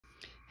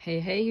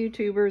Hey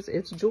YouTubers,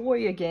 it's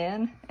Joy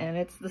again, and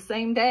it's the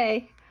same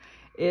day.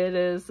 It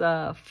is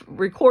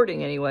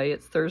recording anyway.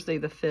 It's Thursday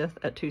the 5th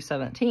at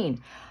 2:17.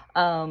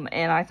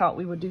 And I thought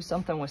we would do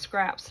something with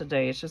scraps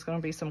today. It's just going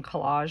to be some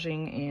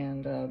collaging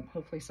and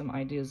hopefully some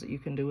ideas that you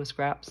can do with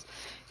scraps.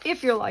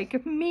 If you're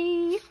like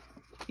me,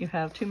 you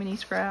have too many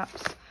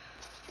scraps.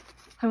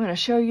 I'm going to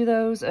show you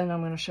those, and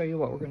I'm going to show you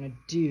what we're going to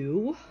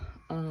do.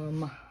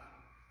 Get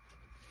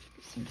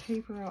some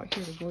paper out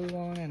here to glue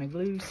on and a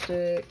glue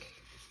stick.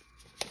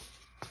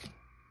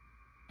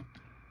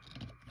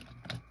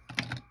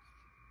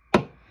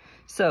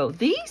 So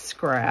these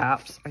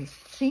scraps, I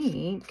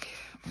think,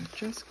 are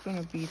just going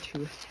to be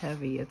too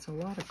heavy. It's a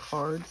lot of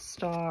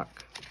cardstock.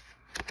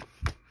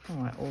 From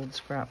my old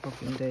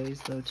scrapbooking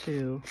days, though,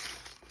 too.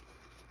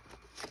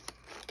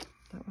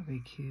 That would be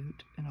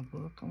cute in a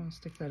book. I'm going to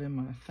stick that in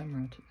my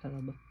ephemera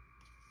tub.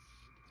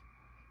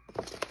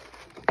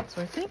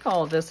 So I think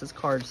all of this is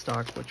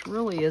cardstock, which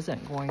really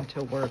isn't going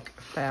to work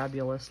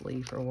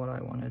fabulously for what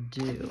I want to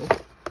do.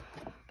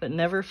 But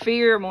never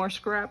fear, more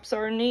scraps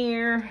are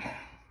near.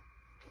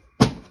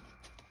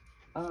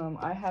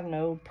 I have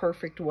no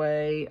perfect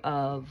way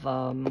of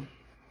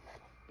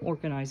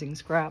organizing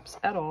scraps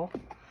at all.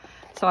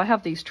 So I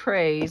have these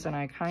trays, and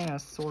I kind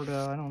of, sort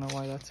of, I don't know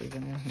why that's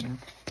even in here.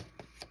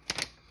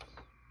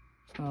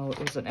 Oh, it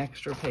was an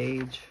extra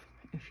page,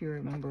 if you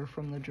remember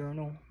from the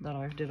journal that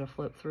I did a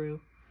flip through.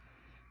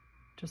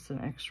 Just an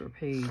extra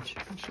page.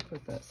 I should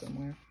put that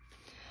somewhere.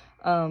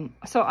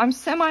 So I'm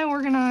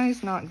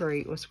semi-organized, not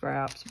great with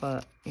scraps,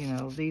 but, you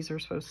know, these are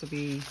supposed to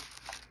be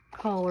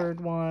colored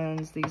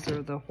ones. These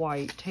are the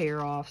white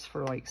tear-offs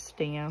for like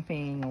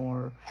stamping,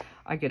 or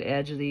I could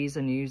edge these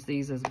and use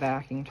these as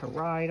backing to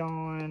write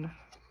on.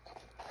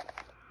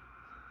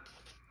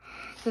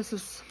 This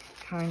is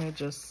kind of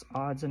just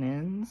odds and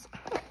ends.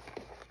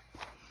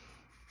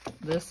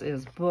 This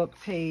is book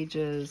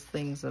pages,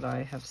 things that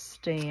I have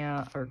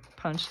stamped or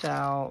punched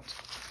out,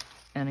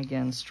 and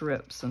again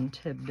strips and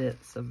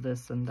tidbits of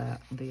this and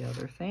that and the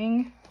other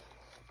thing.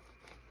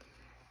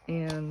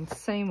 And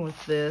same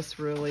with this,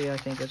 really. I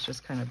think it's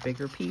just kind of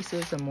bigger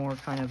pieces and more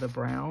kind of the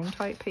brown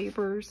type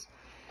papers.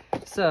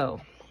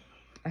 So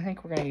I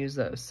think we're going to use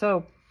those.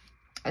 So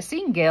I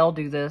seen Gail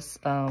do this.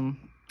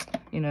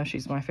 You know,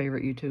 she's my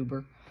favorite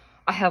YouTuber.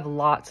 I have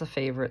lots of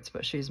favorites,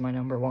 but she's my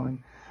 #1.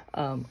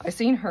 I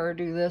seen her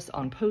do this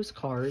on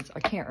postcards. I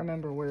can't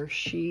remember where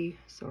she,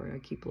 sorry, I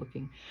keep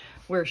looking,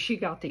 where she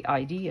got the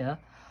idea.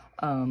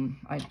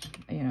 I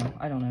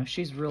don't know.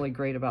 She's really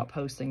great about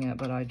posting it,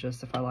 but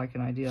if I like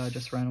an idea, I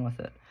just run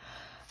with it.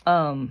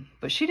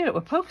 But she did it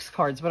with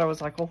postcards, but I was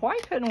like, well, why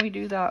couldn't we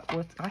do that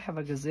with, I have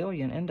a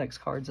gazillion index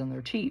cards and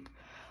they're cheap.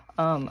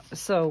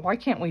 So why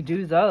can't we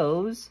do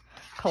those,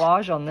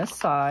 collage on this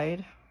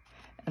side,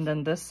 and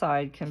then this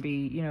side can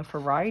be, you know,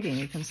 for writing.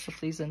 You can slip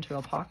these into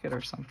a pocket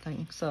or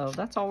something. So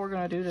that's all we're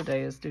going to do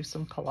today, is do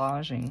some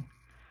collaging.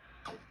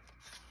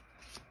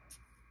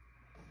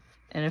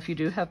 And if you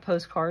do have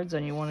postcards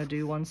and you want to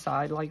do one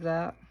side like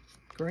that,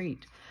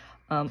 great.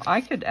 I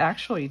could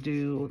actually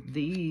do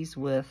these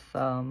with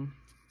that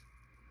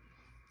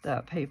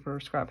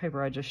paper, scrap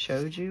paper I just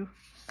showed you.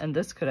 And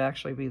this could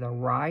actually be the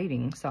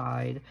writing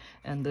side.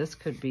 And this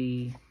could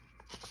be,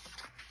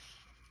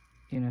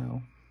 you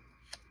know,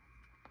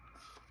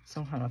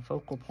 some kind of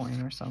focal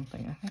point or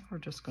something. I think we're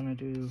just going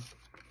to do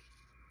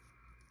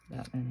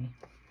that many.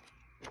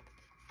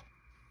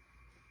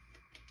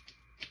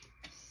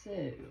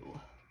 So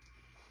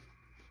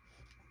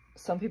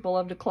some people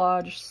love to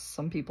collage,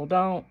 some people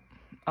don't.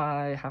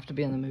 I have to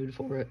be in the mood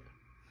for it.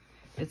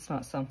 It's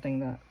not something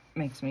that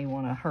makes me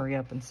want to hurry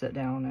up and sit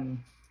down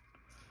and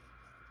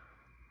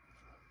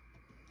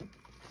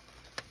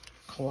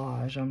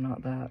collage. I'm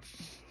not that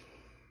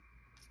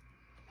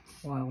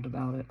wild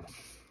about it.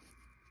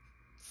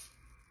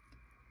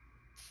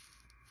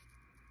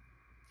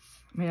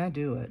 I mean, I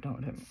do it,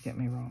 don't get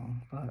me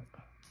wrong, but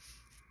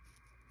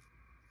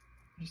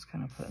just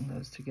kind of putting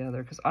those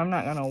together because I'm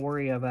not going to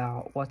worry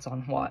about what's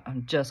on what.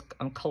 I'm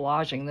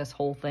collaging this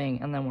whole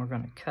thing, and then we're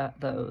going to cut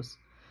those.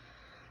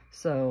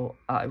 So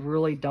I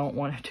really don't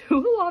want to do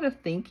a lot of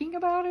thinking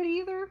about it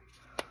either.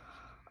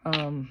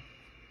 And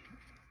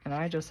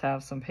I just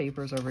have some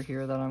papers over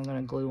here that I'm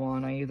going to glue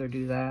on. I either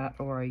do that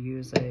or I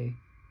use a,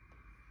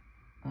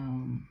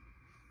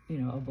 you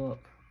know, a book.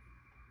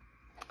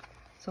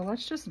 So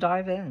let's just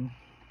dive in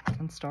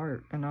and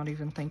start and not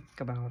even think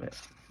about it.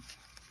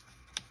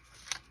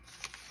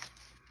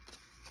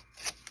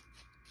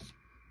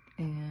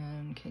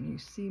 And can you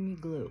see me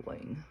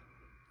gluing?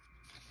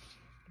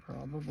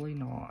 Probably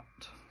not.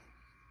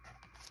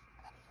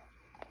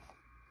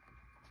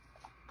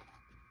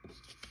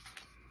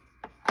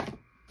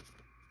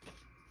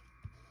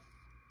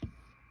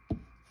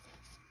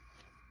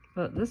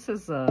 But this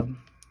is,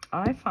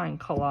 I find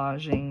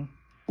collaging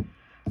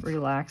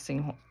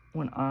relaxing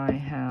when I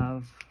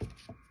have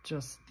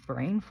just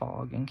brain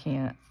fog and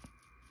can't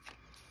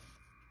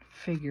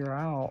figure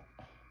out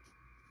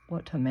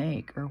what to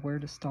make, or where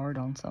to start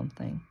on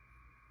something.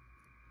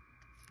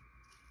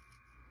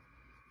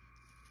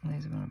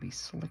 These are going to be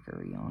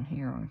slickery on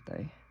here, aren't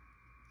they?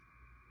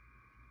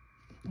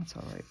 That's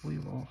all right. We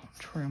will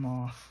trim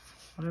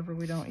off whatever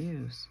we don't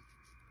use.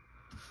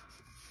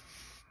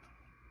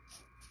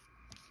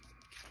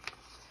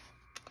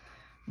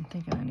 I'm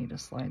thinking I need to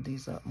slide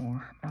these up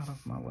more out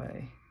of my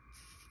way.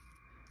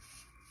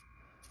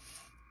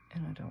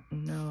 And I don't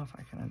know if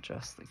I can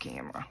adjust the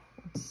camera.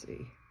 Let's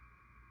see.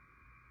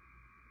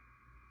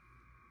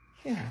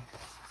 Yeah,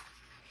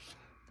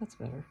 that's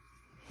better.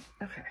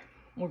 Okay,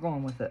 we're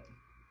going with it.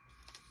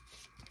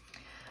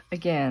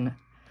 Again,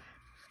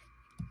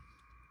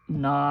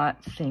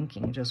 not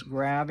thinking, just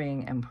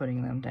grabbing and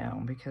putting them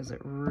down, because it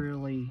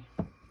really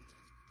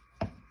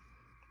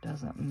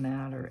doesn't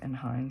matter in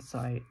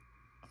hindsight,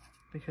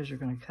 because you're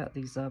going to cut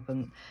these up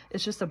and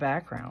it's just a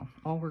background.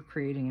 All we're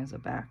creating is a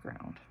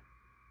background.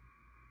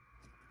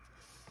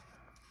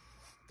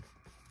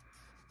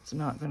 It's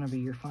not going to be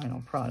your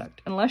final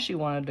product, unless you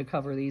wanted to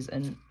cover these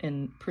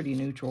in pretty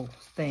neutral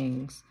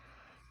things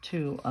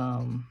to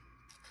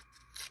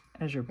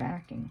as your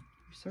backing.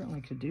 You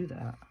certainly could do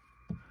that.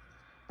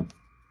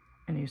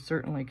 And you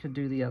certainly could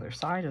do the other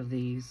side of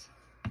these,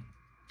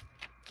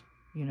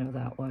 you know,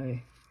 that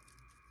way.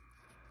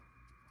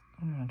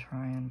 I'm going to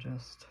try and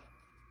just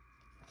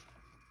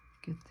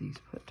get these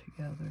put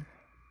together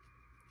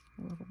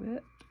a little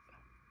bit.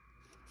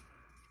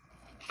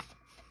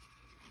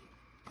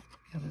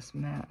 Yeah, this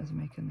mat is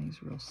making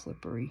these real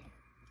slippery.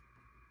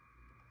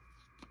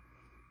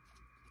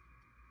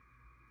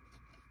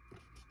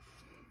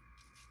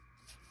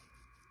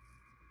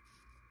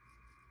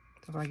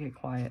 If I get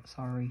quiet,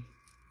 sorry.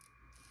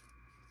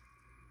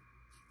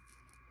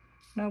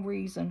 No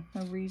reason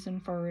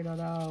for it at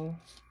all.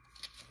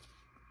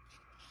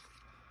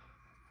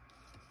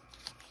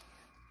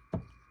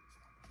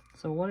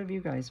 So what have you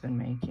guys been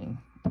making?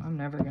 I'm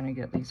never going to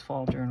get these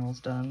fall journals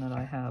done that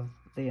I have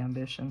the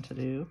ambition to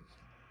do.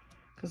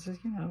 Because,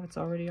 you know, it's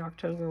already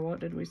October. What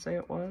did we say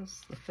it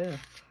was? The 5th.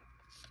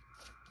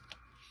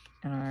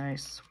 And I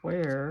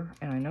swear,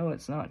 and I know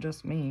it's not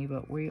just me,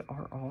 but we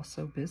are all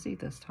so busy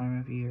this time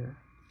of year.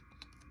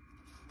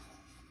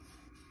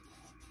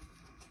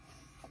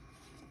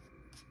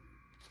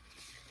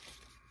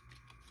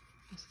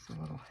 This is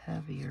a little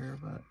heavier,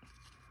 but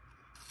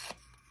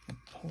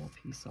pull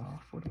a piece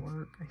off would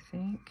work, I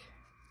think.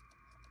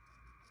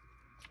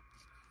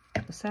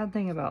 The sad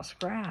thing about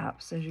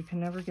scraps is you can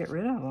never get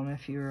rid of them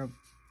if you're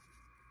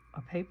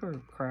a paper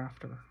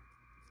crafter.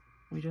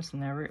 We just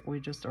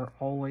are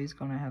always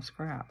going to have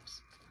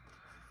scraps.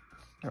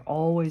 They're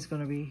always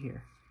going to be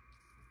here.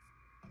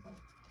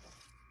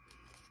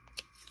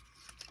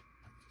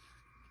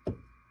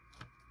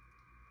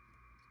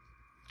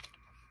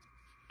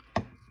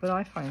 But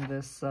I find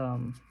this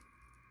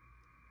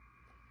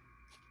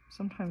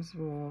sometimes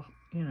will,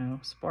 you know,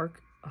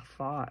 spark a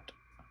thought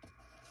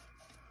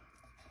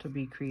to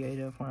be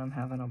creative when I'm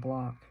having a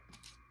block.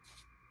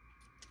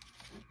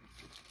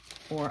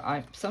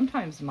 Or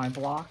sometimes my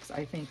blocks,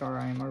 I think, are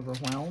I'm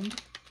overwhelmed.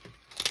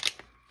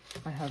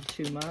 I have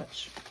too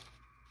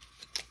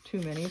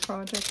many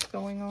projects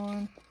going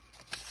on.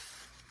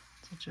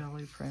 It's a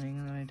jelly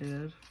printing that I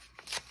did.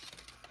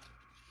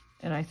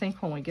 And I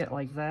think when we get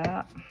like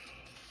that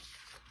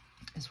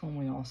is when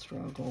we all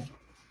struggle.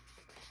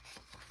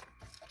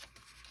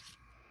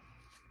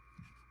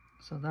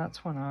 So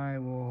that's when I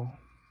will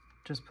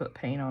just put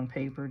paint on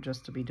paper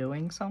just to be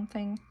doing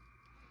something.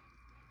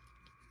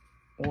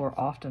 Or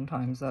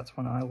oftentimes that's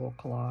when I will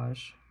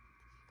collage.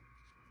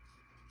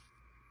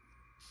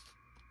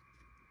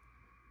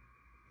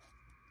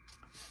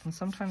 And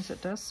sometimes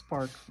it does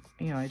spark,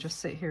 you know, I just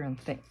sit here and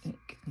think,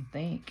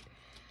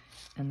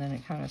 and then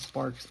it kind of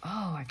sparks,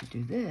 oh, I could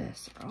do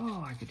this, or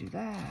oh, I could do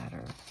that,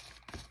 or...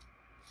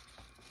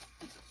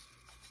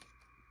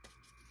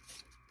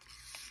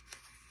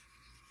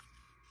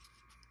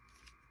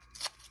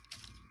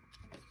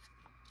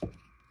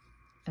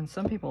 And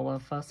some people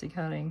love fussy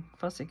cutting.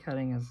 Fussy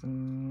cutting is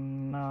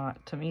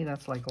not, to me,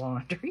 that's like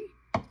laundry.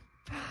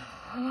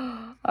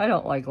 I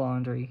don't like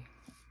laundry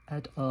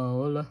at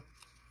all.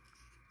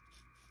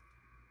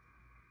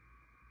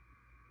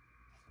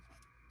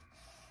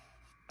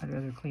 I'd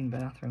rather clean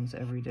bathrooms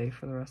every day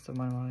for the rest of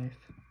my life.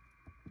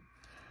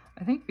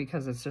 I think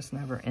because it's just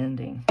never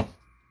ending.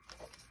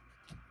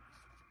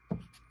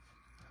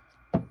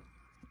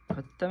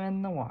 Put them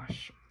in the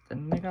wash.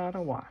 Then they gotta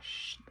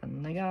wash,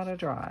 then they gotta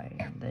dry,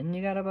 and then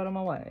you gotta put them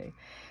away.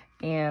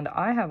 And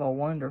I have a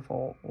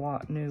wonderful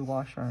new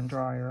washer and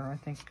dryer. I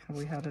think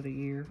we had it a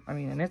year. I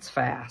mean, and it's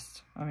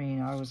fast. I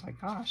mean, I was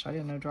like, gosh, I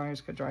didn't know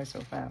dryers could dry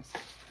so fast.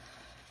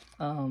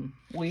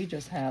 We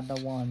just had the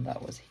one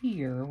that was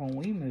here when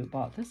we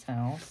bought this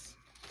house.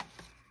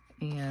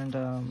 And,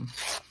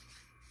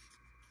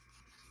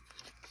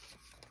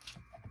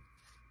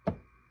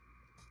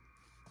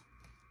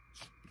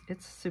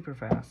 it's super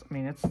fast. I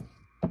mean, it's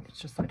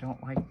just I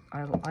don't like,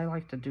 I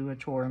like to do a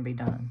chore and be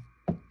done.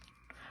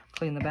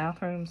 Clean the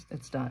bathrooms,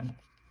 it's done.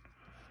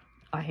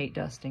 I hate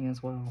dusting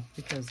as well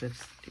because it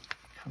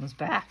comes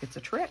back. It's a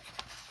trick.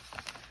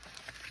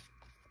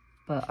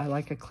 But I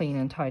like a clean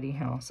and tidy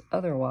house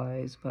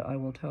otherwise, but I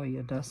will tell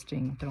you,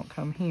 dusting, don't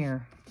come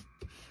here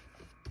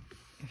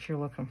if you're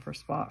looking for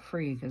spot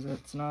free, because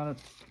it's not at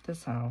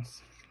this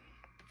house.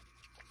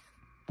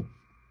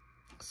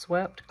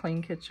 Swept,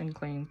 clean kitchen,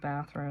 clean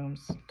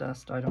bathrooms,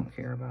 dust I don't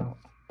care about.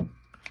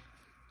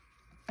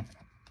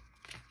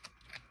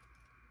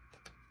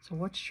 So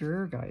what's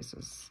your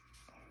guys'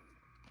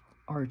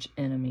 arch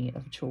enemy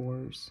of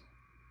chores?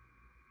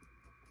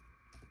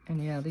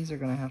 And yeah, these are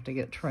gonna have to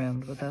get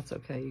trimmed, but that's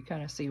okay. You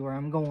kind of see where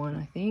I'm going,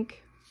 I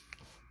think.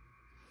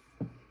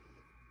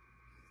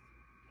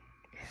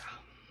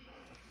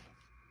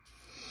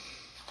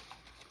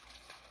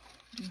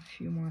 A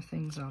few more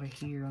things out of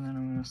here, and then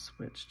I'm going to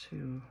switch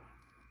to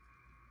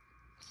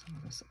some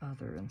of this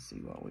other and see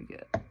what we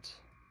get.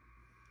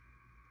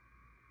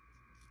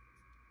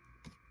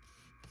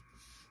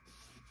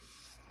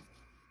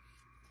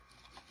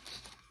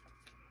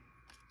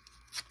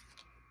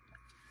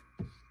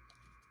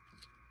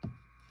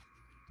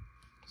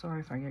 Sorry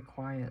if I get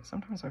quiet.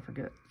 Sometimes I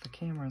forget the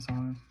camera's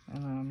on,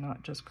 and then I'm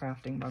not just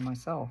crafting by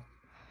myself.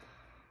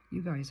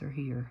 You guys are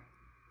here.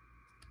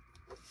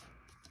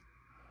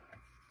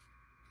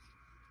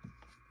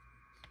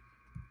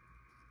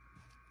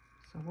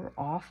 So we're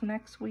off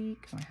next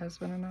week, my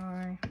husband and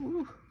I.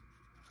 Woo.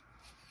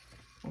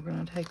 We're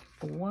gonna take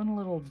one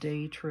little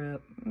day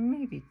trip,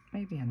 maybe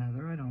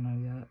another, I don't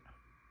know yet.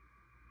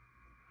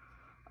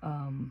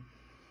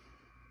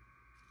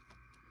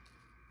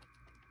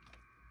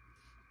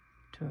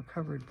 To a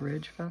covered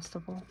bridge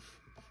festival.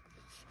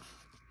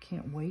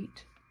 Can't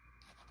wait.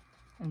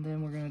 And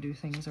then we're gonna do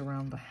things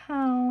around the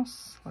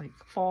house, like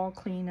fall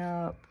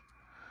cleanup.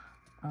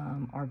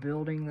 Our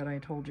building that I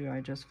told you,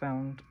 I just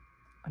found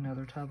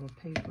another tub of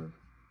paper.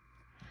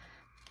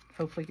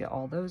 Hopefully get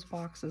all those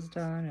boxes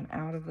done and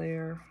out of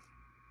there.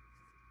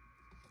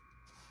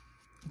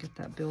 Get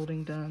that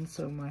building done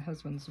so my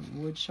husband's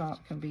wood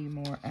shop can be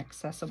more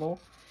accessible.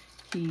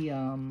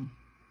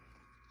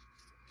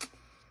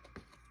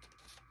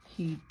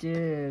 He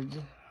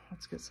did,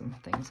 let's get some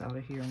things out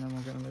of here and then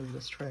we're gonna move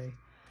this tray.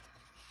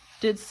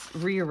 Did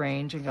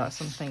rearrange and got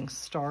some things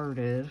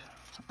started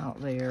out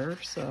there,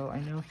 so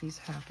I know he's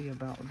happy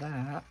about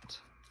that.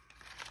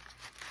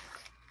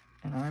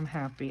 And I'm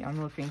happy.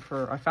 I'm looking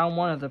for, I found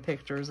one of the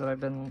pictures that I've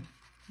been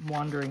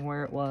wondering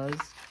where it was,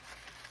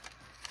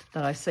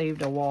 that I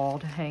saved a wall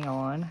to hang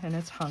on, and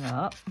it's hung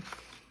up.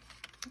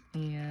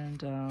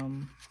 And a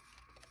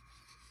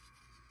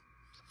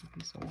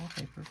piece of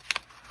wallpaper.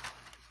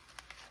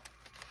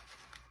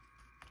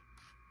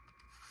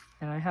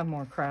 And I have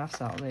more crafts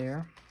out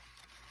there.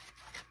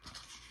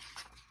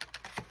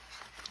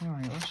 All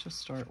right, let's just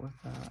start with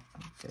that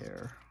up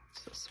there.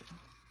 What's this one?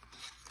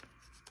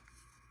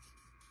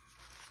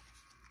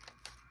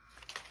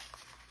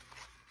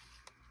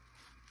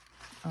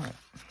 All right,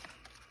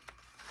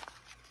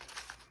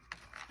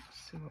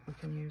 let's see what we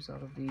can use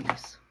out of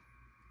these.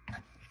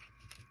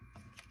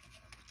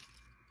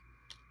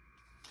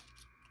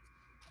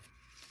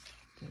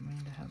 Didn't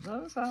mean to have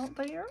those out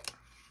there.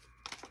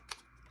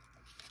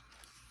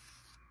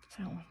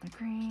 I don't want the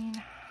green.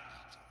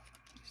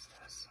 Use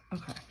this.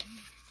 Okay.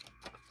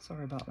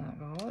 Sorry about that,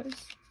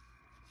 guys.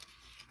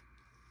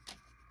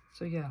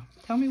 So yeah,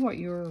 tell me what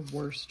your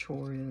worst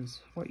chore is,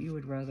 what you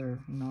would rather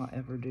not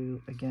ever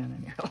do again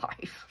in your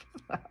life.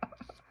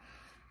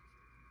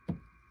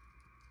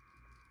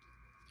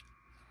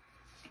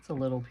 It's a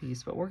little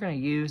piece, but we're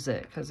going to use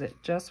it because it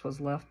just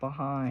was left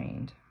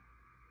behind.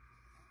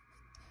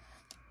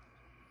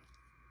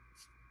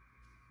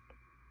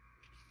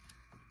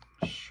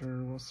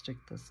 Sure, we'll stick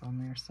this on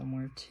there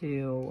somewhere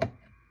too.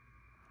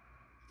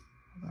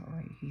 How about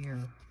right here?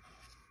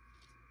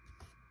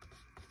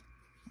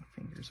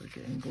 Fingers are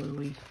getting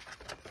gluey.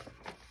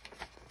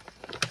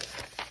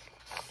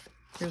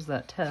 Here's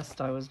that test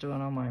I was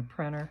doing on my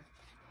printer.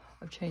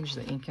 I've changed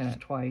the ink in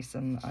it twice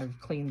and I've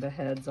cleaned the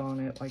heads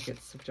on it like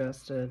it's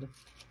suggested.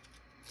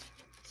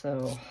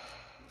 So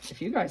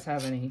if you guys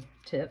have any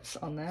tips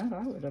on that,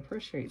 I would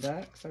appreciate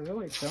that because I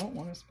really don't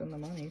want to spend the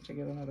money to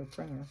get another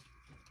printer.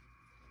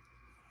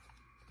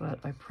 But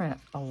I print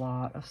a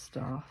lot of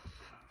stuff,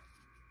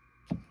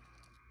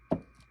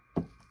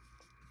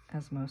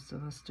 as most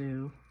of us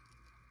do.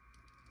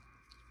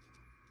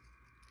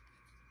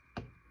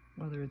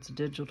 Whether it's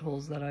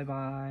digitals that I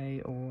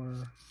buy or,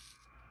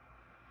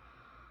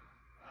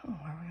 oh,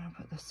 where are we gonna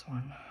put this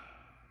one?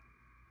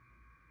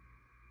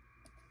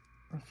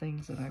 Or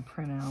things that I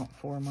print out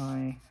for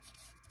my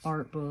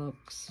art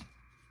books.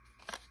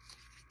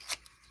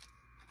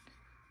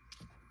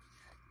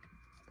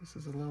 This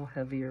is a little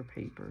heavier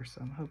paper, so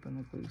I'm hoping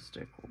the glue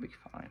stick will be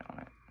fine on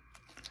it.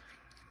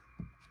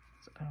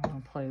 So I don't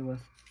want to play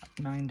with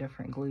 9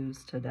 different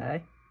glues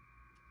today.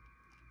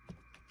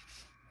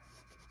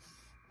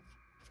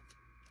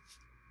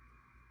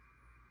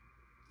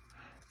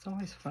 It's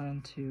always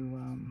fun to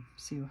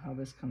see how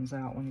this comes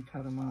out when you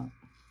cut them up.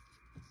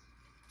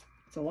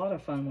 It's a lot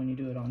of fun when you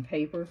do it on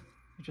paper.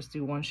 You just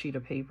do one sheet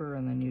of paper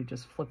and then you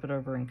just flip it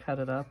over and cut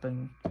it up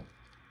and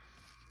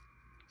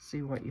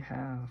see what you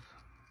have.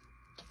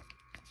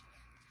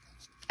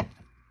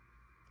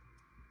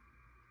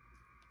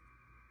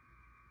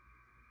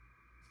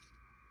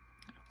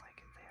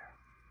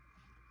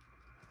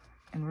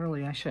 And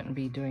really, I shouldn't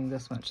be doing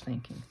this much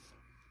thinking.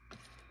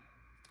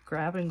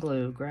 Grab and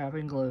glue, grab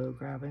and glue,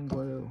 grab and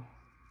glue.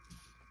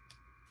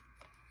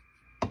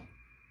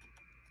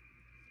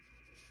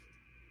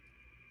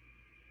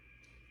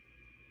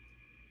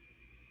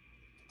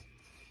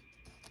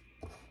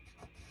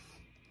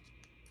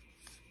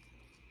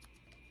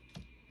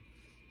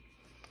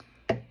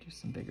 Do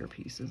some bigger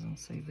pieces and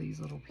save these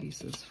little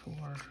pieces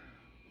for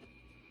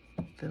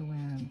fill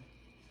in.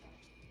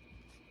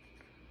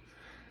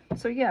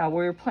 So yeah,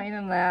 we're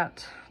planning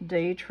that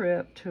day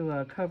trip to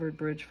a covered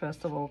bridge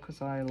festival because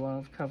I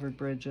love covered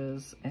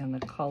bridges and the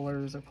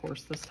colors, of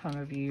course, this time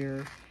of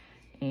year.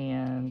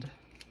 And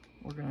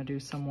we're gonna do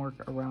some work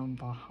around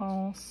the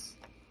house,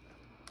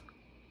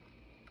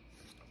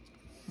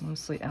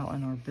 mostly out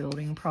in our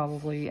building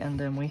probably. And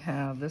then we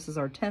have, this is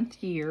our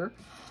 10th year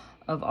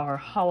of our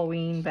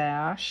Halloween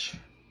bash.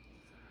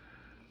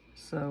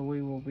 So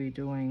we will be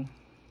doing,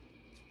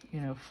 you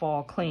know,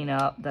 fall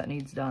cleanup that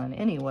needs done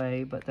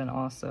anyway, but then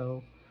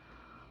also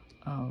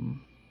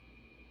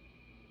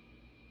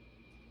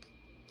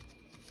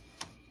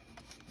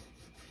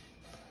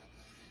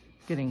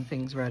getting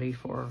things ready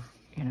for,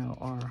 you know,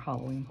 our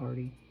Halloween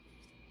party,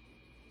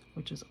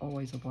 which is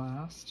always a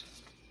blast.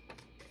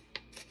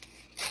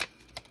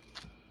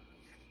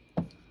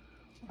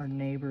 Our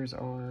neighbors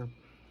are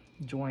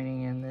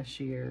joining in this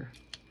year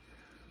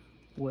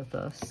with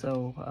us,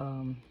 so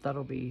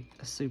that'll be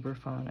super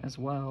fun as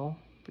well,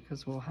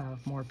 because we'll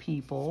have more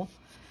people.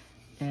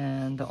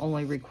 And the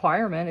only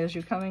requirement is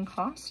you come in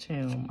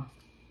costume.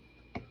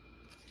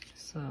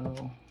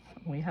 So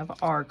we have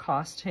our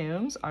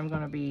costumes. I'm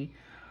gonna be,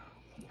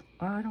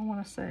 I don't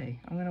wanna say,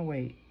 I'm gonna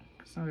wait,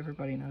 because not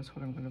everybody knows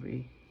what I'm gonna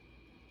be.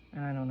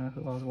 And I don't know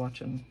who else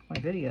watching my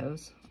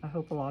videos. I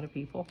hope a lot of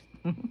people.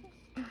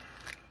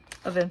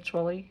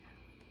 Eventually.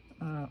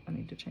 I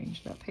need to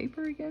change that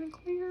paper again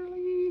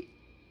clearly.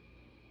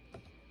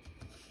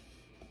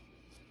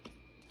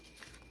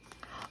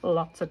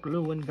 Lots of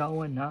gluing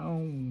going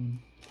on.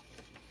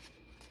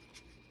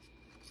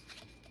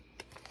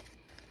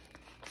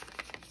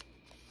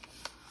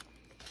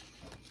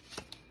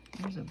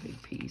 Here's a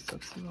big piece.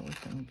 Let's see what we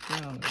can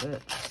get out of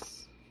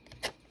this.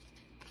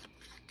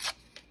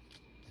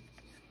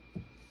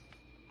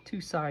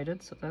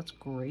 Two-sided, so that's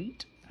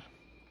great.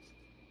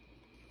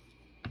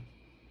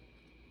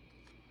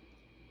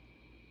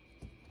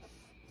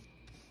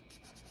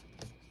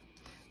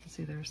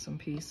 See, there's some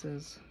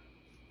pieces.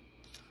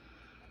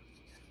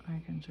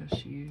 I can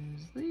just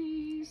use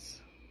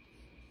these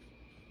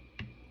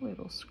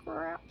little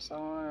scraps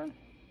on.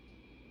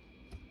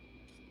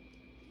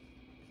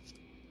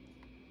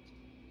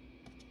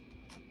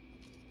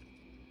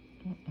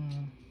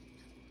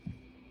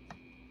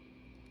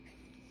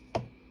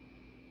 It'll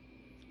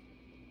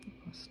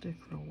stick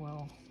real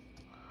well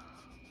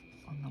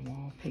on the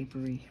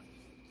wallpapery.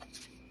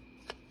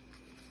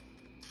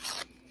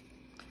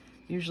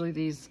 Usually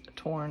these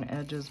torn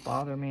edges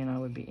bother me and I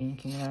would be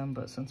inking them,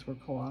 but since we're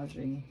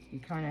collaging, you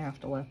kind of have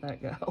to let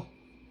that go.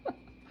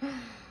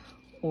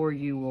 Or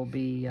you will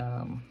be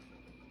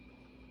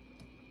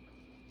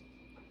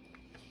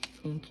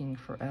inking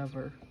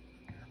forever.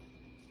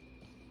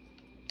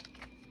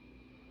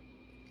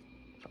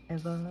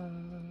 Forever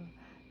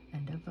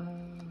and ever.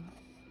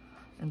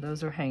 And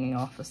those are hanging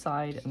off the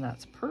side, and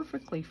that's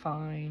perfectly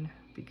fine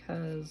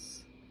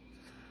because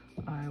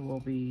I will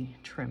be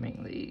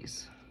trimming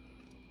these.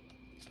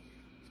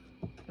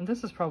 And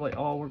this is probably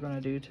all we're going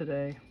to do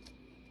today.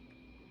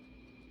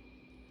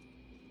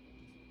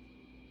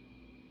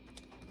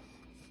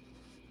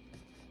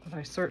 But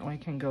I certainly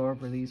can go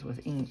over these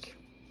with ink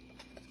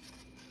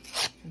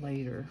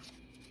later.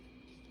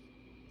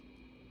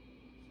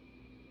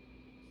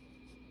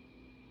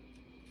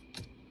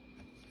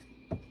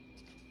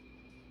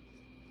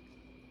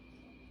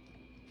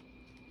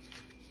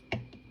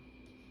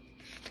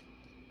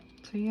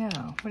 So yeah,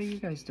 what are you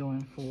guys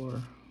doing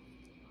for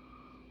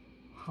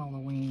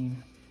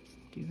Halloween?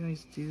 Do you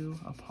guys do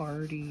a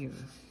party? Or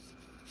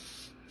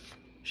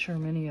sure,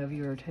 many of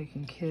you are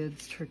taking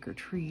kids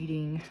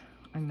trick-or-treating.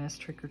 I miss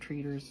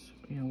trick-or-treaters.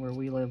 You know, where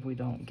we live, we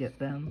don't get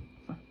them.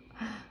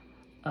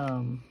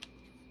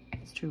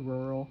 It's too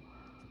rural.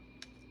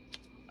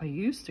 I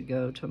used to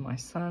go to my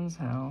son's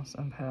house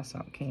and pass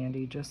out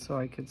candy just so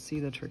I could see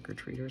the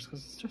trick-or-treaters,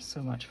 because it's just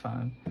so much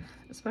fun,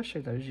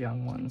 especially those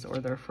young ones or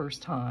their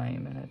first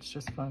time, and it's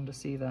just fun to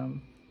see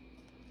them.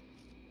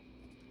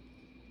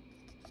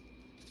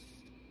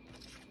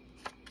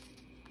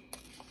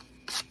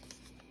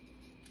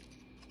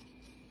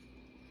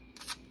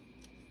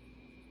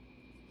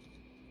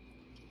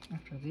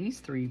 After these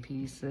 3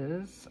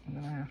 pieces, I'm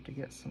gonna have to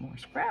get some more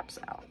scraps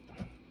out.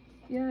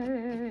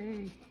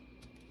 Yay!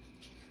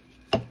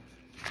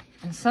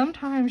 And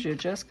sometimes you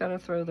just gotta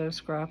throw those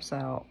scraps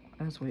out,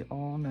 as we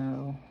all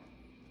know.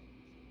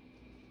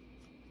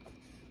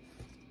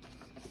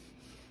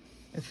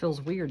 It feels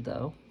weird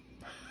though.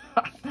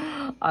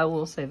 I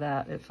will say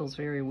that. It feels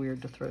very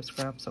weird to throw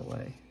scraps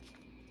away.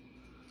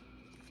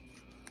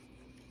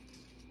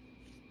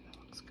 That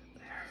looks good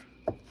there.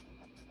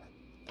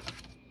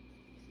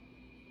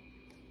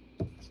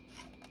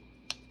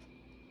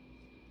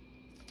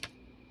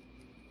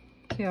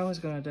 See, I was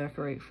going to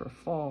decorate for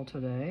fall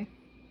today.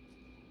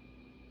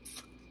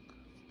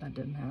 That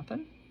didn't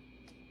happen.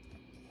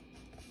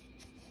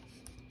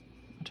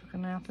 I took a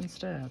nap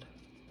instead.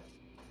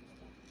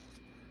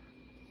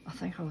 I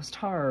think I was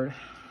tired.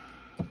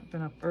 I've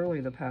been up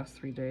early the past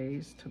 3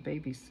 days to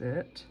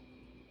babysit.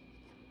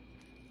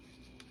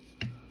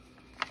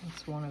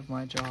 That's one of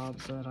my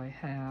jobs that I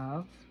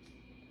have.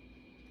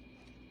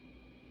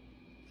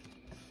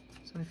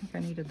 So I think I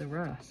needed the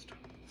rest.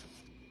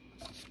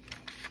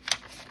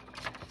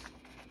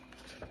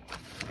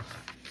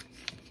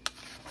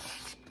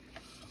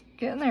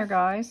 Getting there,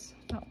 guys.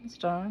 That one's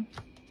done.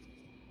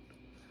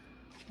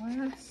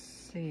 Let's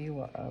see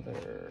what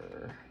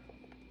other...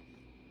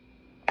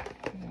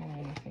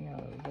 anything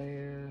out of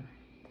there.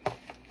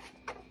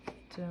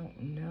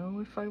 Don't know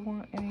if I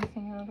want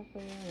anything out of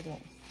there. I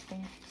don't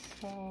think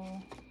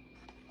so.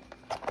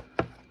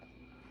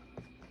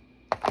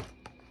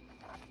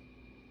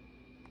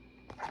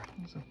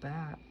 There's a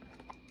bat.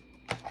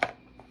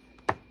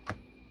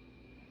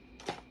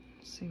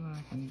 Let's see what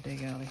I can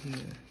dig out of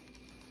here.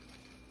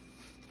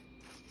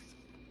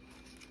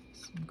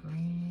 Some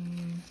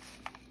green.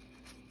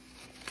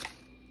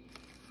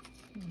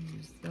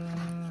 Use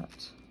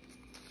that.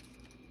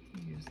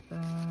 Use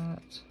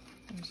that.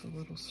 There's a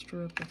little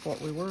strip of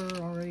what we were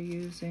already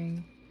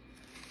using.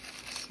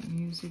 Some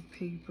music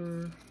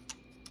paper.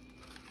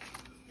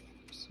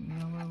 Some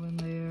yellow in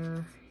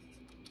there.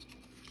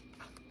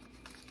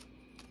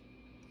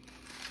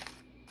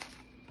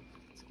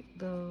 Let's get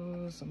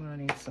those. I'm gonna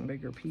need some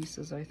bigger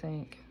pieces, I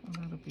think. Oh,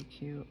 that'll be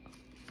cute.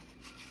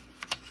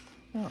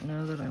 I don't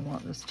know that I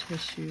want this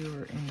tissue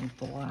or any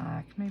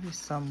black. Maybe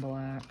some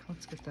black.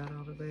 Let's get that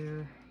out of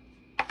there.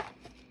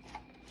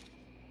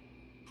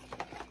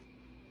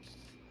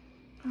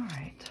 All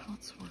right,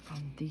 let's work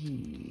on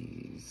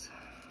these.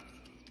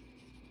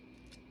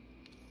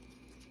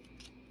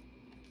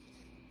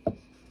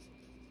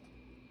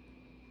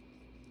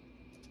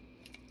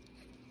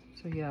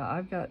 So yeah,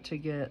 I've got to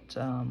get,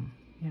 you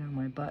know,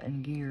 my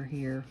button gear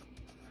here.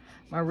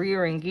 My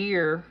rear end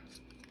gear.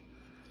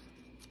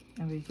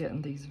 I'll be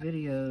getting these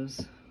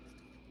videos,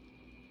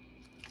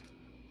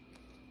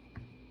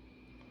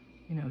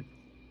 you know,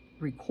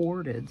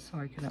 recorded so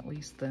I can at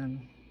least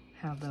then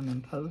have them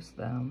and post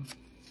them.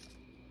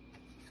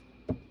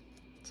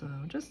 So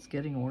just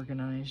getting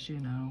organized, you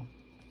know.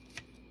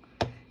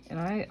 And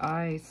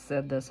I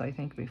said this, I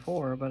think,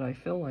 before, but I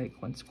feel like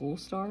when school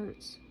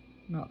starts,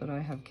 not that I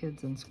have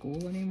kids in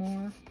school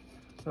anymore,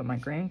 but my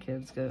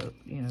grandkids go,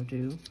 you know,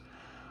 do.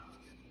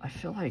 I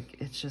feel like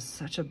it's just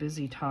such a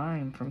busy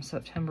time from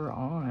September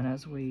on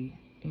as we,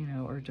 you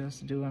know, are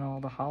just doing all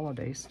the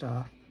holiday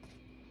stuff.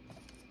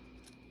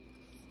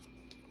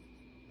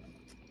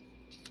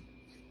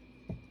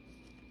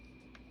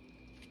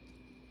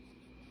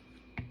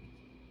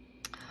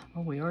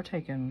 Oh, we are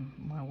taking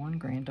my one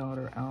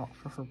granddaughter out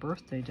for her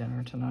birthday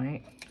dinner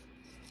tonight.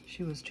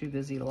 She was too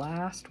busy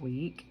last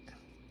week.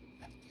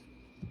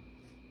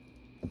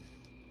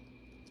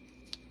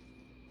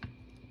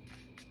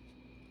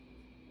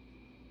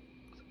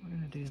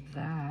 Do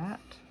that.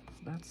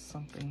 That's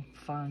something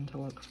fun to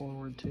look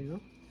forward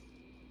to.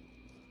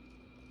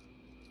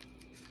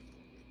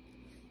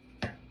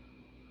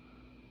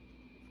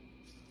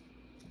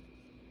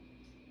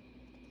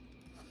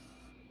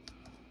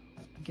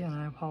 Again,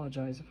 I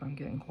apologize if I'm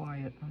getting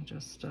quiet. I'm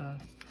just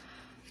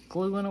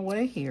gluing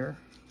away here,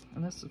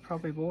 and this is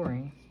probably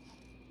boring,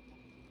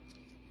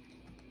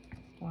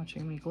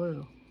 watching me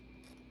glue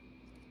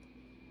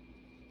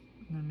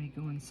and then me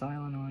going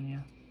silent on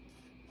you.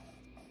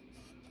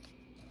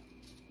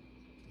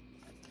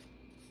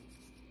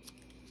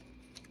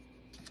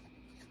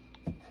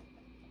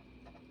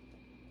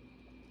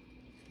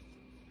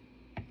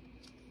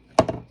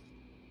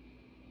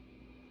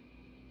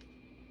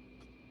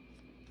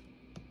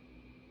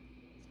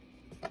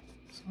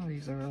 Some of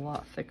these are a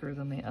lot thicker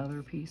than the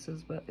other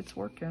pieces, but it's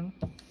working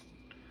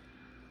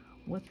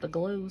with the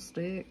glue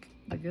stick,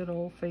 the good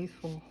old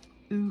faithful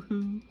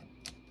ooh-hoo.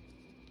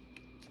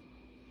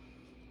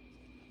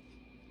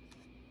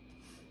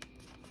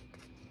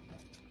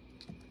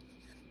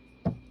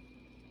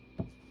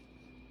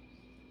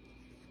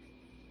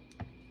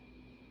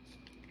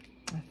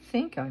 I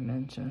think I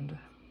mentioned,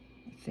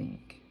 I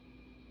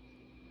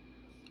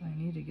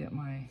need to get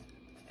my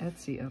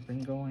Etsy up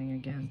and going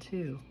again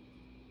too,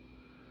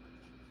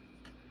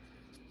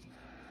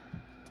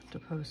 to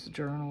post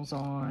journals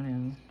on,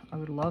 and I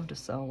would love to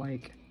sell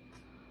like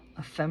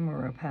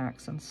ephemera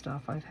packs and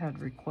stuff. I've had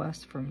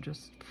requests from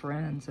just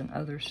friends in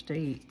other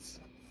states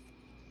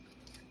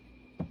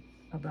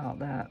about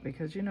that,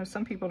 because, you know,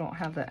 some people don't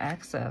have the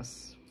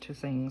access to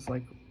things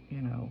like,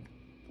 you know,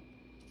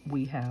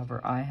 we have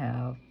or I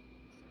have,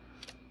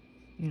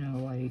 you know,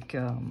 like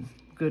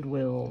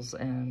Goodwills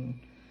and,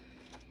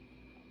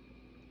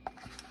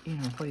 you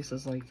know,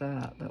 places like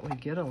that we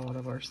get a lot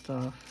of our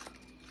stuff.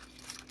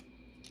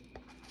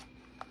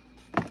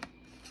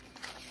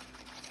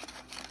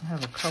 I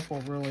have a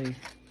couple really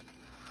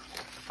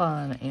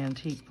fun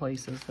antique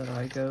places that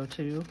I go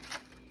to.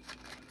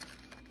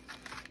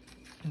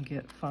 and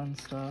get fun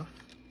stuff.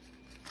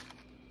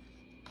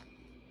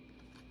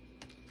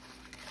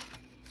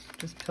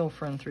 Just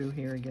pilfering through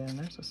here again.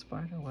 There's a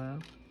spider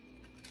web.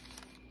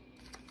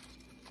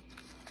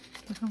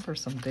 Looking for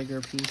some bigger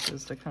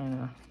pieces to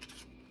kind of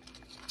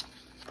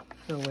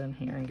fill in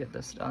here and get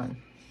this done.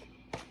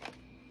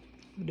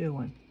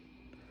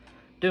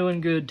 Doing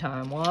good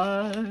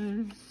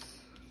time-wise.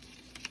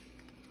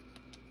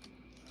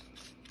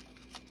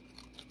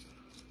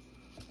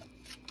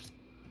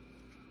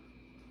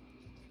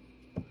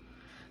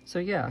 So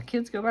yeah,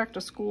 kids go back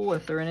to school.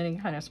 If they're in any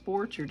kind of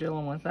sports, you're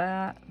dealing with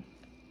that.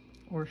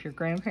 Or if you're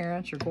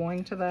grandparents, you're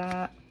going to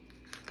that.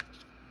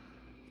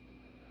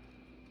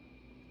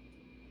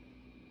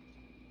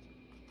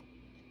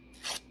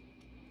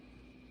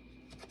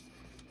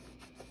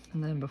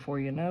 And then before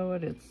you know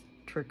it, it's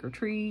trick or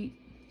treat,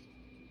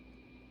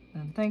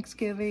 then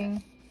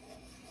Thanksgiving,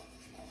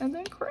 and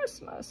then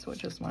Christmas,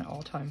 which is my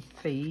all-time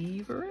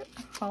favorite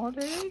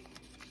holiday.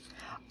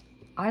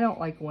 I don't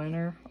like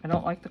winter, I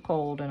don't like the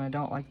cold, and I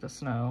don't like the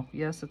snow.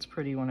 Yes, it's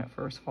pretty when it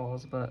first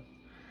falls, but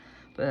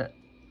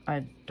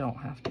I don't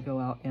have to go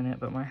out in it,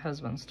 but my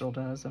husband still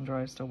does and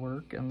drives to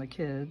work, and the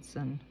kids,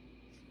 and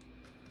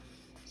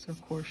so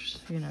of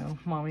course, you know,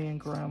 mommy and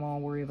grandma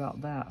worry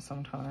about that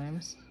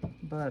sometimes.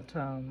 But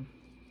I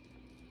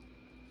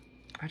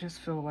just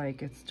feel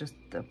like it's just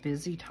a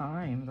busy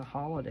time, the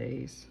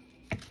holidays.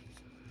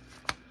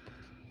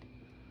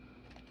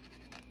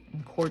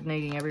 And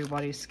coordinating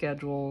everybody's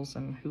schedules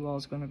and who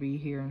all's going to be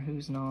here and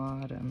who's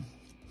not, and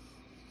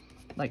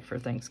like for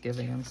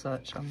Thanksgiving and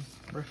such, I'm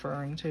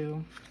referring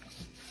to.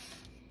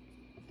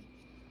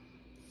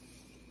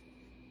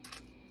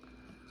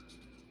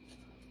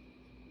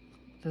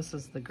 This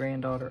is the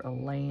granddaughter,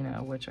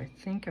 Elena, which I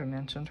think I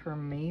mentioned her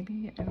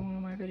maybe in one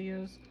of my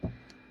videos.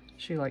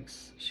 She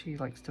likes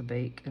to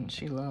bake, and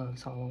she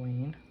loves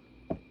Halloween.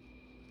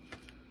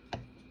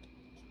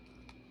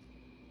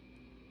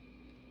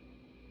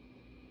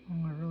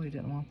 Oh, I really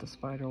didn't want the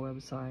spider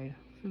web side.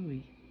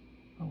 Phooey.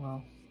 Oh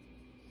well.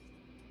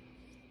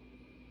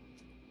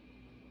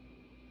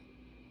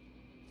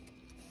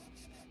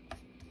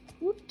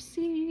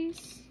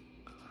 Whoopsies.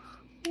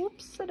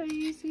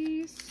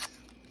 Whoopsie-daisies.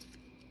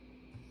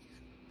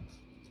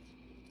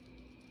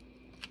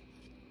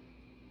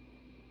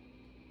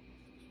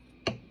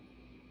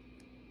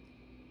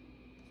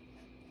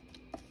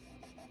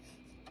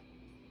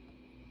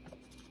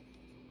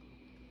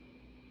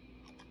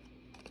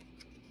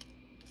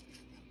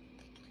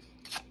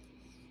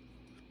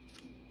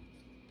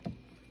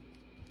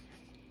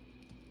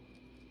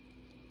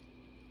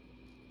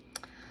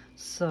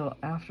 So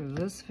after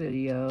this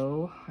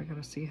video, I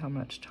gotta see how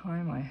much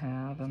time I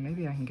have, and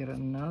maybe I can get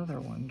another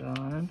one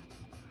done.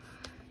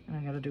 And I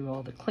gotta do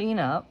all the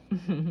cleanup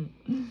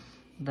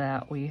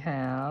that we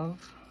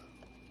have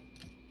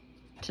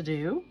to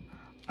do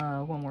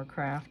when we're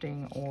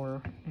crafting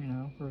or, you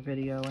know, we're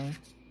videoing.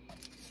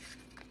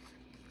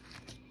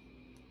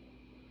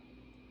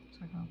 So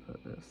I'm gonna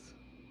put this.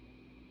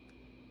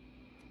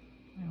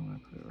 I don't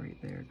want to put it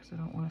right there because I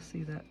don't want to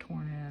see that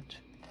torn edge.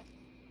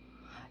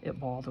 It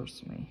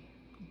bothers me.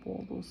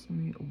 Bothers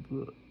me a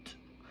bit.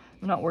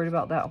 I'm not worried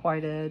about that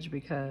white edge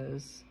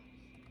because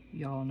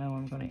y'all know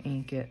I'm going to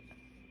ink it.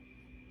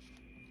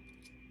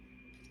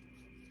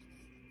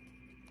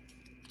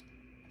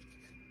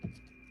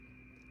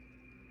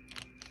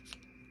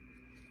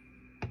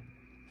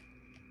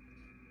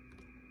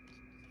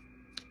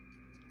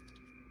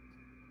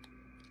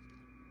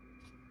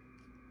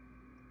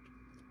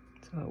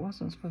 So it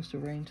wasn't supposed to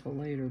rain till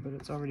later, but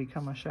it's already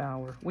come a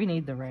shower. We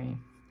need the rain.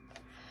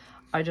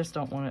 I just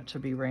don't want it to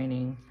be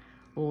raining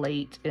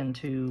late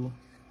into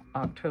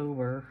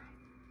October.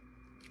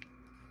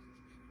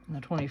 And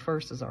the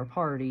 21st is our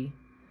party.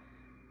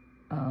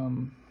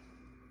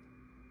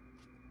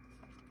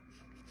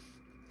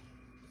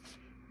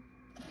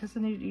 Because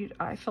then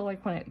I feel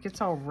like when it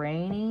gets all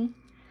rainy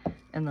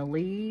and the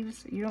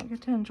leaves, you don't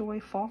get to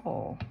enjoy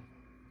fall.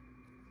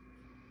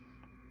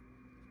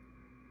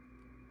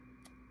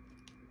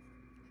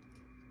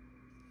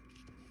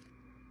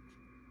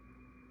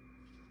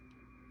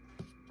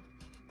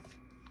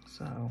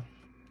 So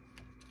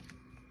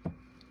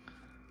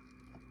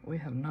we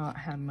have not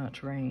had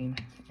much rain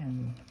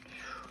in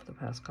the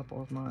past couple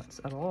of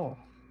months at all.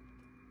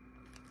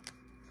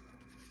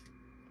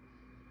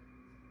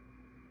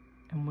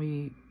 And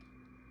we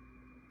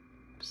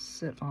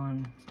sit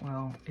on,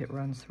 well, it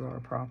runs through our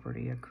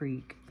property, a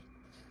creek.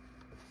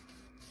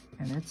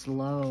 And it's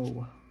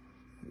low.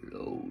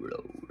 Low,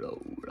 low,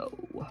 low,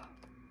 low.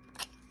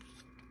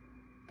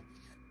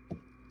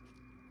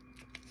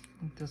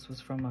 I think this was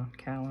from a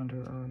calendar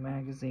or a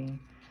magazine.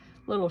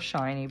 A little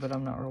shiny, but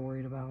I'm not real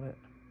worried about it.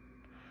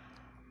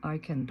 I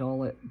can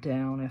dull it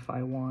down if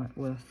I want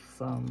with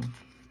some,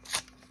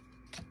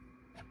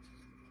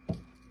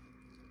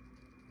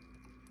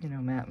 you know,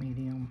 matte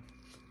medium.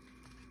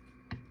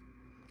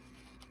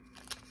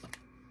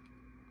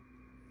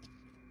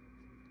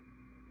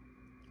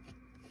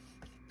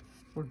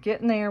 We're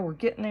getting there, we're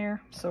getting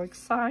there. So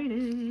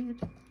excited.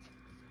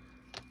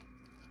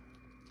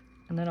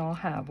 And then I'll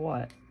have,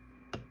 what,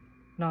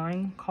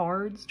 9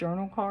 cards,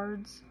 journal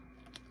cards,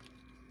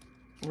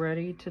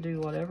 ready to do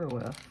whatever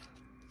with.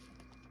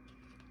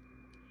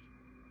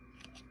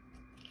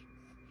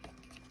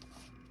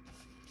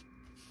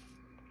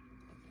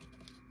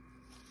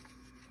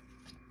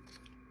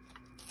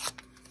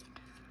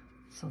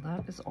 So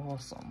that is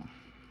awesome.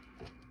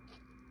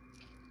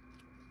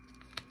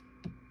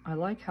 I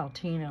like how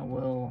Tina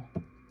will,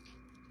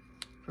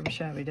 from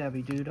Shabby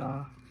Dabby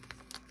Doodah,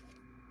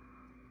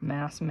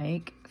 mass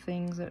make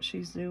things that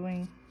she's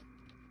doing.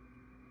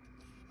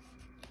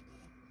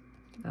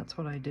 That's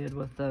what I did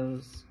with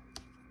those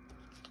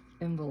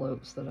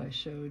envelopes that I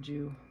showed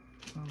you.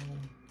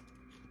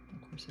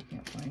 Of course I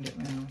can't find it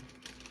now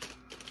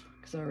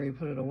because I already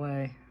put it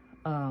away.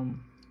 I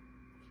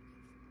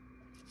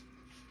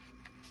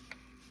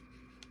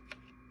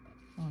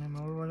don't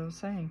remember what I was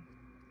saying.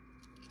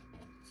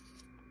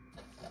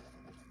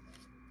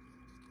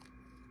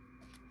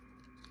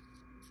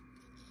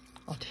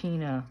 Oh,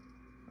 Tina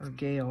or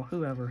Gail,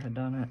 whoever had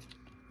done it.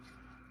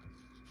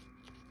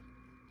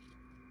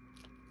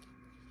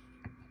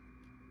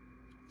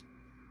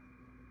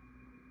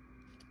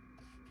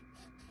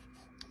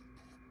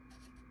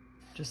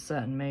 Just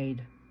sat and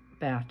made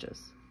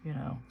batches, you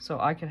know.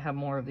 So I could have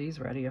more of these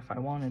ready if I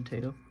wanted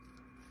to.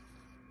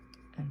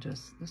 And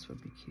just, this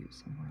would be cute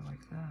somewhere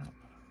like that.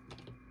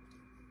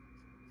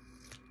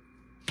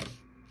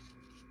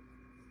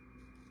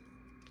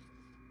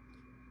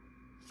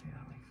 Yeah,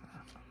 like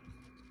that.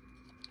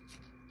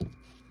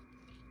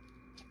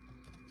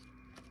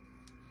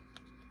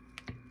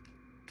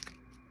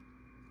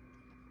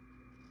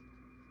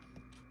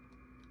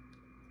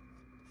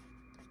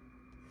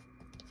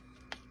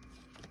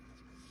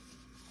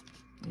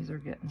 These are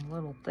getting a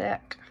little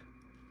thick.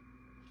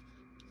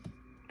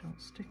 Don't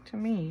stick to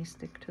me,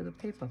 stick to the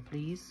paper,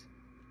 please.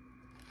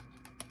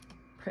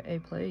 Pretty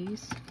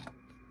please.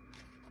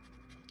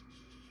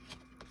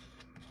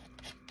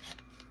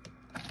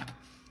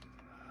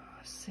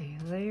 Let's see,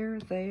 there,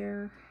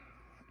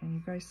 and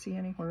you guys see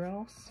anywhere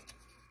else?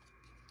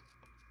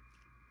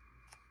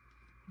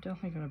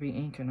 Definitely gonna be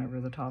inking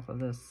over the top of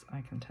this,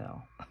 I can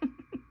tell.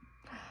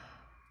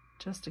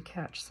 Just to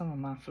catch some of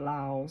my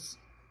flaws.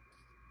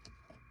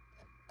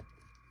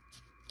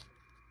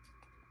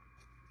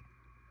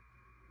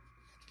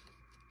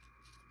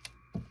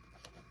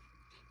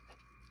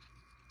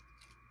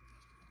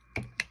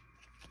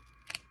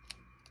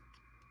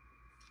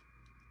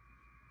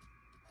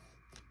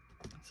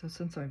 So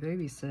since I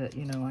babysit,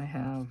 you know, I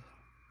have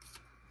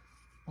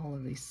all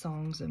of these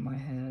songs in my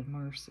head.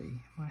 Mercy.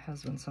 My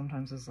husband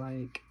sometimes is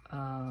like,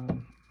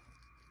 I'm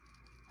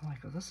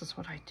like, well, this is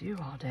what I do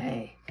all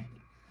day.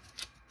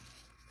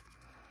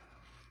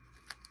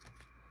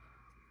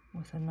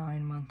 With a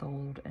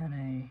 9-month-old and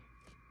a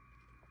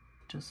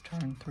just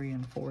turned 3-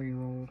 and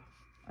 4-year-old.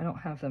 I don't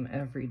have them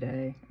every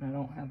day, and I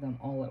don't have them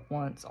all at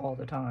once all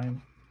the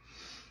time.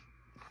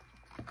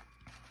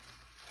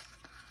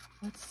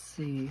 Let's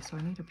see, so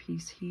I need a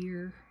piece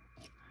here,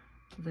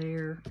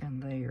 there,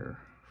 and there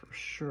for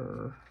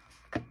sure.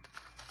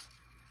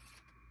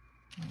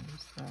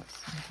 Use that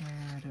somewhere.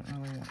 I don't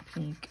really want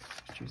pink.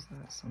 Let's use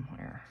that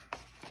somewhere.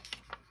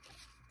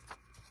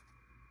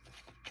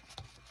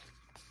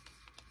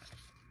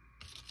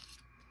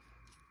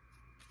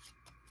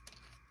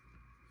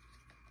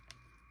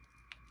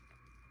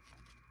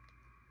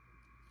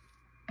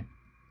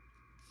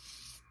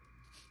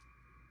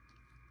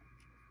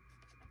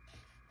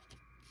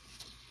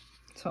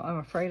 So I'm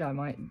afraid I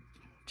might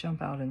jump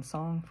out in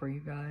song for you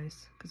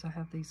guys because I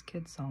have these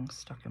kids' songs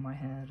stuck in my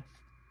head.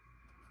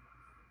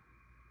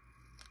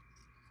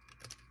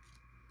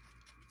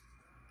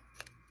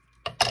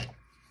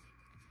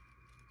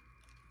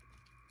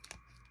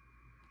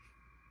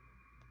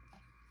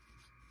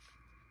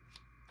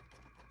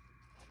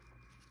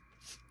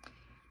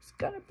 It's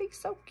gonna be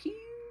so cute.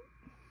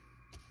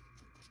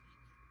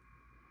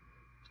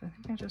 So I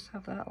think I just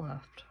have that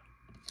left.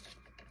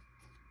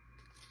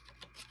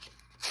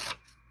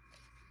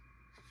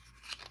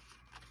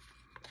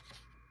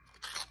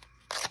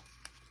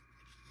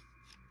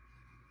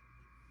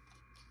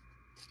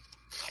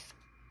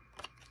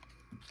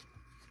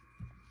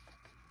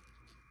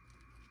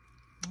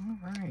 All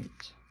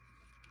right,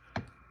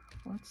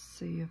 let's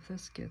see if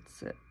this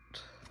gets it.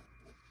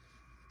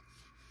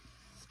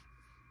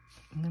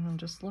 And then I'm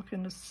just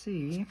looking to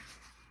see.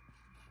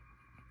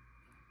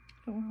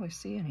 I don't really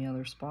see any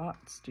other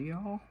spots, do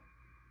y'all?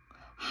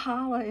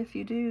 Holla if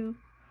you do.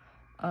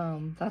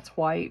 That's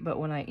white, but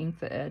when I ink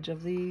the edge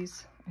of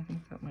these, I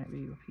think that might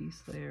be a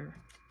piece there.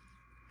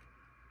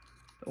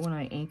 But when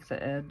I ink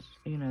the edge,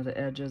 you know, the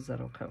edges,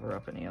 that'll cover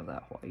up any of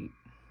that white.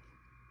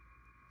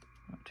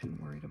 Not too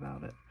worried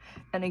about it.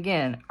 And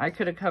again, I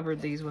could have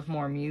covered these with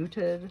more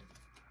muted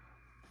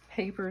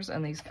papers,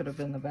 and these could have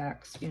been the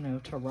backs, you know,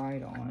 to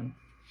write on.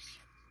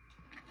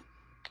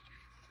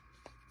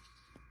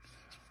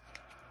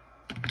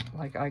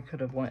 Like I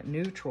could have went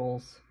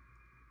neutrals,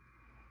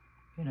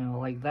 you know,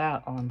 like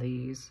that on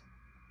these.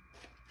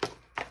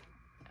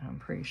 And I'm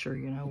pretty sure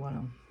you know what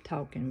I'm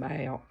talking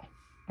about.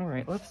 All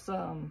right, let's,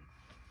 I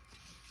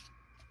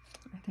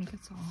think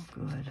it's all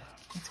good.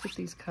 Let's get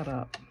these cut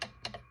up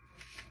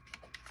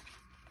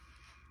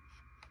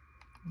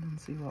and then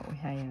see what we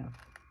have.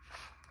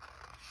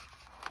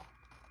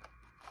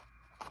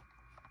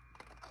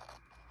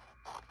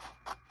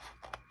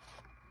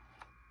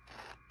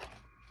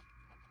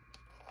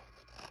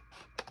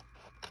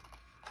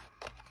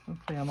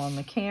 Hopefully I'm on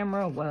the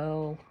camera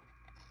well.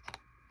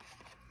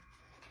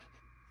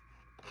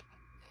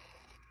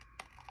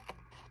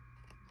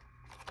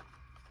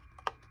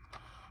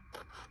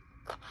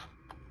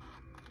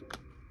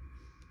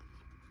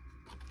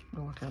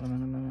 We'll look at them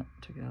in a minute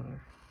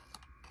together.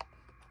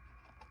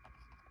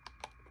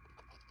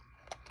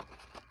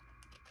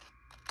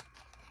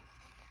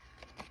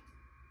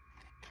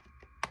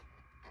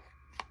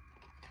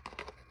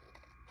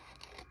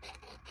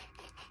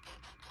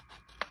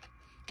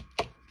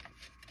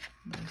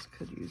 Those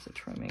could use a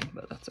trimming,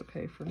 but that's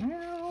okay for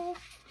now.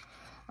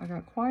 I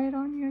got quiet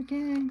on you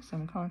again because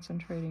I'm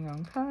concentrating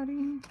on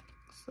cutting.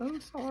 So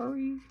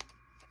sorry.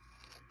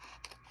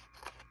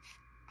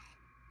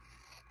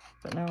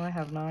 But now I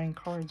have 9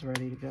 cards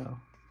ready to go.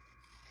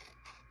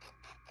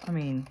 I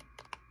mean,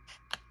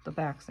 the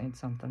backs need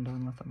something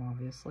done with them,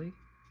 obviously.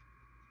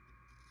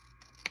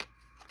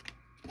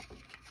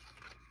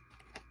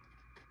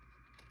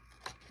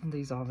 And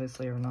these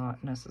obviously are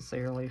not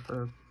necessarily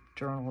for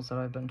journals that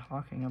I've been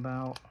talking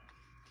about.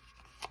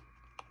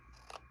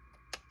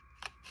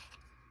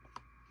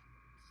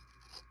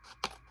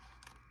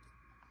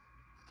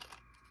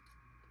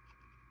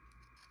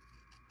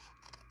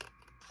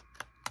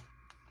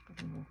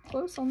 A little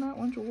close on that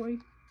one, Joy.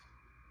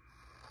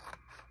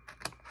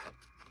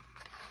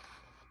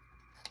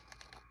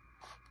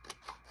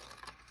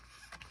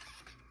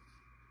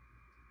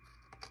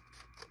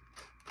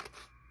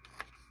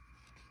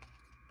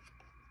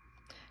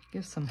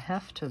 Give some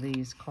heft to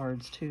these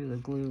cards too, the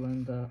glue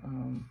and the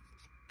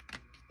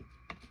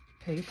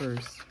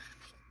papers.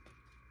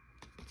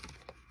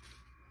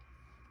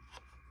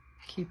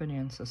 Keeping you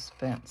in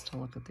suspense to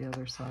look at the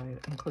other side,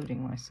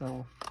 including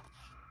myself.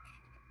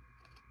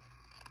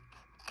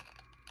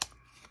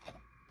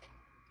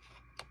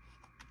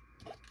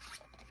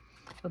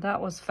 But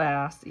that was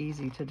fast,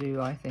 easy to do,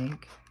 I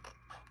think.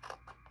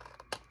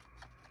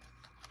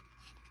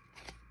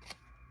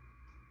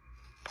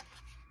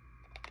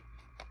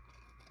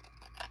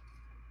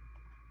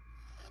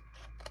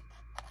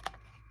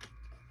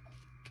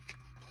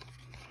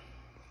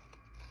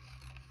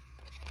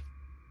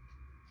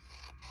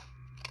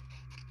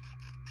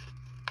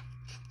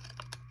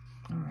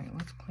 All right,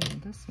 let's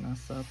clean this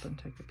mess up and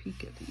take a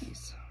peek at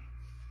these.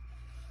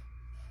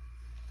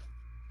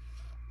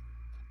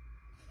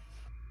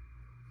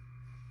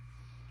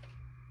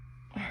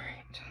 All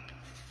right,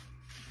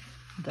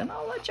 then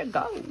I'll let you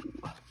go.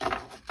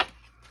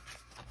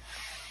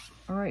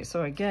 All right,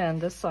 so again,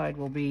 this side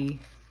will be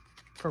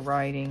for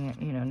writing,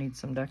 you know, needs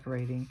some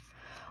decorating.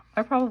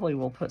 I probably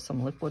will put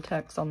some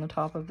Liquitex on the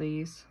top of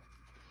these,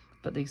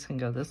 but these can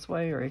go this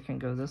way or it can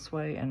go this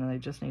way, and they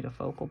just need a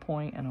focal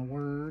point and a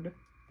word.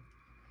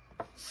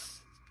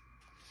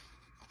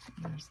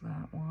 There's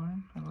that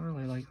one. I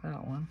really like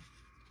that one.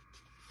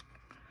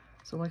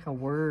 So like a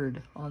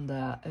word on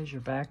that as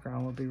your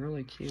background would be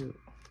really cute.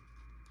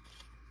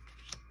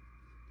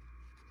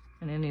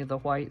 And any of the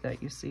white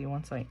that you see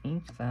once I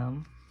ink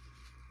them.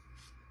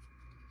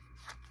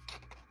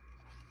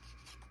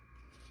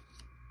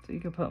 So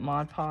you could put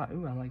Mod Podge.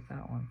 Ooh, I like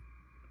that one.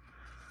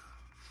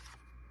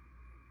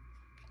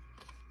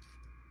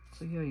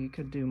 So yeah, you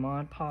could do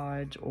Mod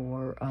Podge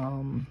or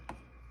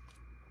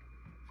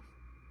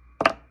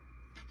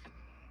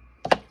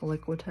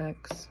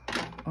Liquitex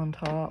on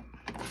top.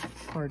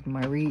 Pardon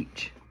my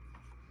reach.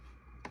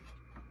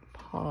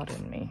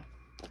 Pardon me.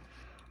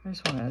 I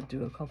just want to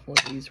do a couple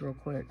of these real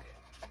quick.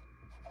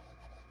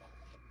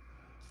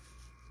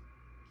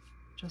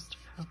 Just to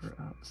cover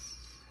up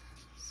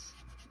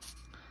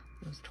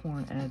those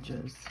torn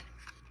edges.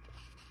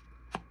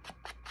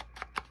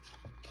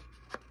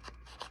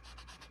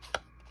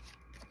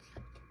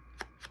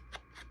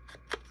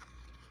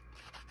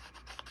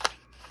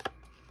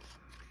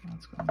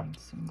 That's going to need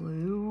some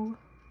glue.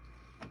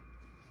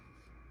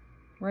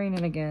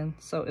 Raining again.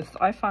 So if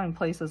I find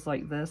places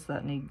like this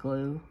that need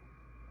glue,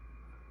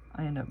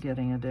 I end up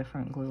getting a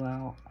different glue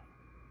out.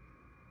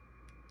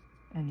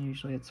 And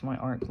usually it's my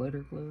art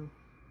glitter glue.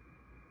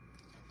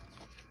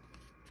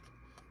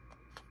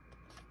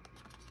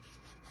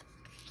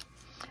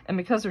 And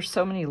because there's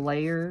so many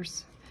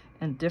layers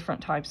and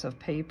different types of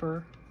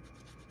paper,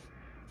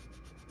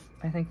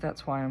 I think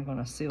that's why I'm going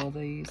to seal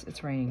these.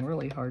 It's raining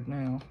really hard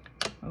now.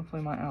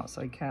 Hopefully my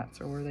outside cats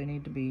are where they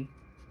need to be.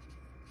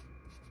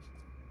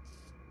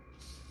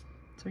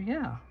 So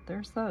yeah,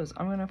 there's those.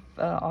 I'm going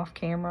to, off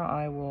camera,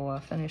 I will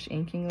finish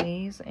inking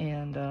these,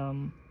 and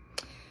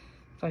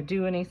if I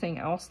do anything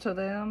else to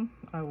them,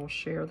 I will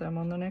share them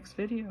on the next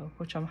video,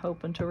 which I'm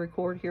hoping to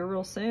record here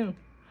real soon.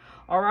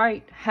 All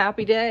right,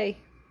 happy day.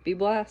 Be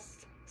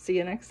blessed. See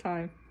you next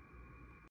time.